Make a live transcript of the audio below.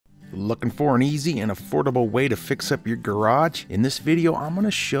Looking for an easy and affordable way to fix up your garage? In this video, I'm going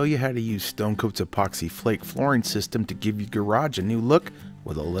to show you how to use Coat Epoxy Flake flooring system to give your garage a new look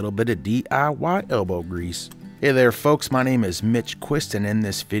with a little bit of DIY elbow grease. Hey there folks, my name is Mitch Quist, and in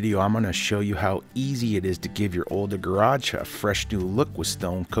this video I'm going to show you how easy it is to give your older garage a fresh new look with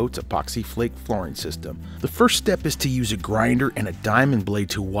Coat Epoxy Flake flooring system. The first step is to use a grinder and a diamond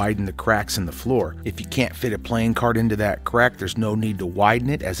blade to widen the cracks in the floor. If you can't fit a playing card into that crack, there's no need to widen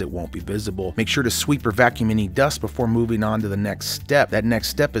it as it won't be visible. Make sure to sweep or vacuum any dust before moving on to the next step. That next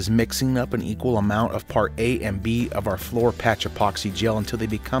step is mixing up an equal amount of part A and B of our floor patch epoxy gel until they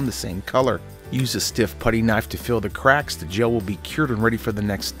become the same color. Use a stiff putty knife to fill the cracks. The gel will be cured and ready for the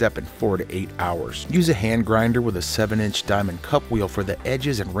next step in 4 to 8 hours. Use a hand grinder with a 7-inch diamond cup wheel for the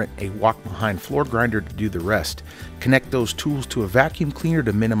edges and rent a walk-behind floor grinder to do the rest. Connect those tools to a vacuum cleaner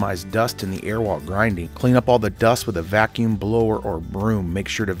to minimize dust in the air while grinding. Clean up all the dust with a vacuum blower or broom. Make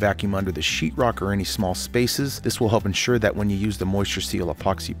sure to vacuum under the sheetrock or any small spaces. This will help ensure that when you use the Moisture Seal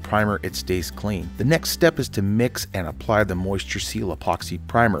Epoxy Primer, it stays clean. The next step is to mix and apply the Moisture Seal Epoxy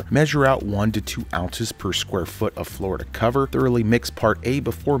Primer. Measure out 1 to 2 ounces per square foot of floor to cover. Thoroughly mix part A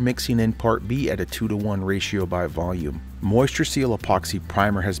before mixing in part B at a 2-to-1 ratio by volume. Moisture Seal Epoxy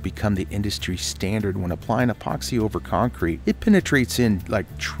Primer has become the industry standard when applying epoxy over concrete. It penetrates in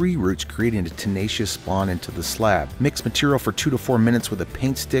like tree roots, creating a tenacious bond into the slab. Mix material for 2 to 4 minutes with a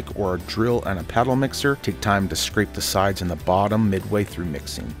paint stick or a drill and a paddle mixer. Take time to scrape the sides and the bottom midway through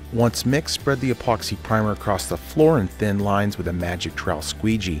mixing. Once mixed, spread the epoxy primer across the floor in thin lines with a magic trowel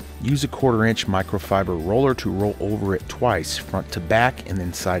squeegee. Use a 1/4-inch microfiber roller to roll over it twice, front to back and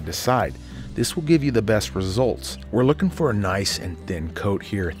then side to side. This will give you the best results. We're looking for a nice and thin coat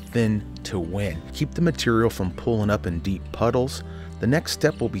here, thin to win. Keep the material from pulling up in deep puddles. The next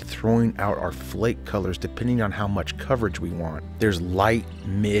step will be throwing out our flake colors depending on how much coverage we want. There's light,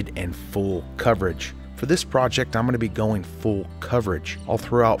 mid, and full coverage. For this project, I'm going to be going full coverage. I'll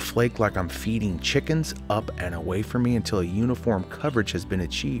throw out flake like I'm feeding chickens up and away from me until a uniform coverage has been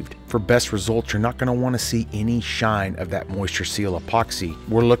achieved. For best results, you're not going to want to see any shine of that Moisture Seal Epoxy.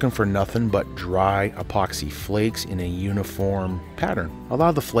 We're looking for nothing but dry epoxy flakes in a uniform pattern.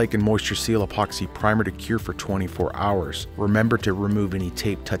 Allow the Flake and Moisture Seal Epoxy Primer to cure for 24 hours. Remember to remove any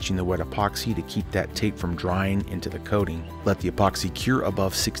tape touching the wet epoxy to keep that tape from drying into the coating. Let the epoxy cure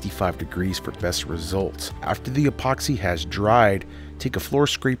above 65 degrees for best results. After the epoxy has dried, take a floor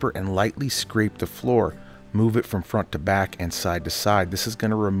scraper and lightly scrape the floor. Move it from front to back and side to side. This is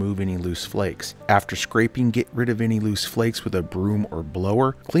going to remove any loose flakes. After scraping, get rid of any loose flakes with a broom or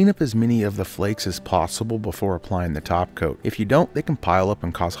blower. Clean up as many of the flakes as possible before applying the top coat. If you don't, they can pile up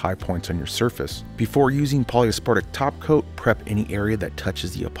and cause high points on your surface. Before using Polyaspartic Topcoat, prep any area that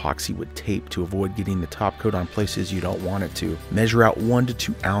touches the epoxy with tape to avoid getting the top coat on places you don't want it to. Measure out 1 to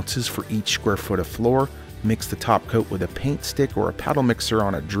 2 ounces for each square foot of floor. Mix the top coat with a paint stick or a paddle mixer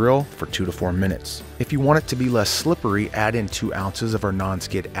on a drill for 2 to 4 minutes. If you want it to be less slippery, add in 2 ounces of our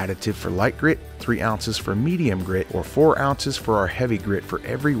non-skid additive for light grit, 3 ounces for medium grit, or 4 ounces for our heavy grit for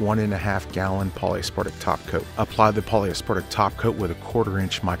every 1.5 gallon Polyaspartic Topcoat. Apply the Polyaspartic Topcoat with a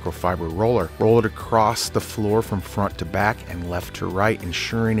 1/4-inch microfiber roller. Roll it across the floor from front to back and left to right,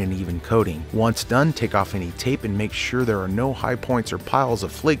 ensuring an even coating. Once done, take off any tape and make sure there are no high points or piles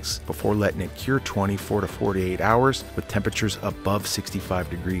of flakes before letting it cure 24 to 48 hours with temperatures above 65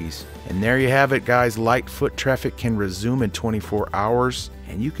 degrees. And there you have it, guys. Light foot traffic can resume in 24 hours,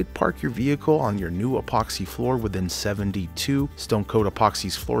 and you could park your vehicle on your new epoxy floor within 72. Coat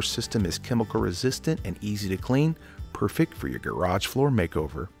Epoxy's floor system is chemical resistant and easy to clean, perfect for your garage floor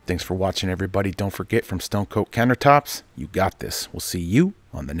makeover. Thanks for watching, everybody. Don't forget, from Coat Countertops, you got this. We'll see you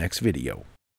on the next video.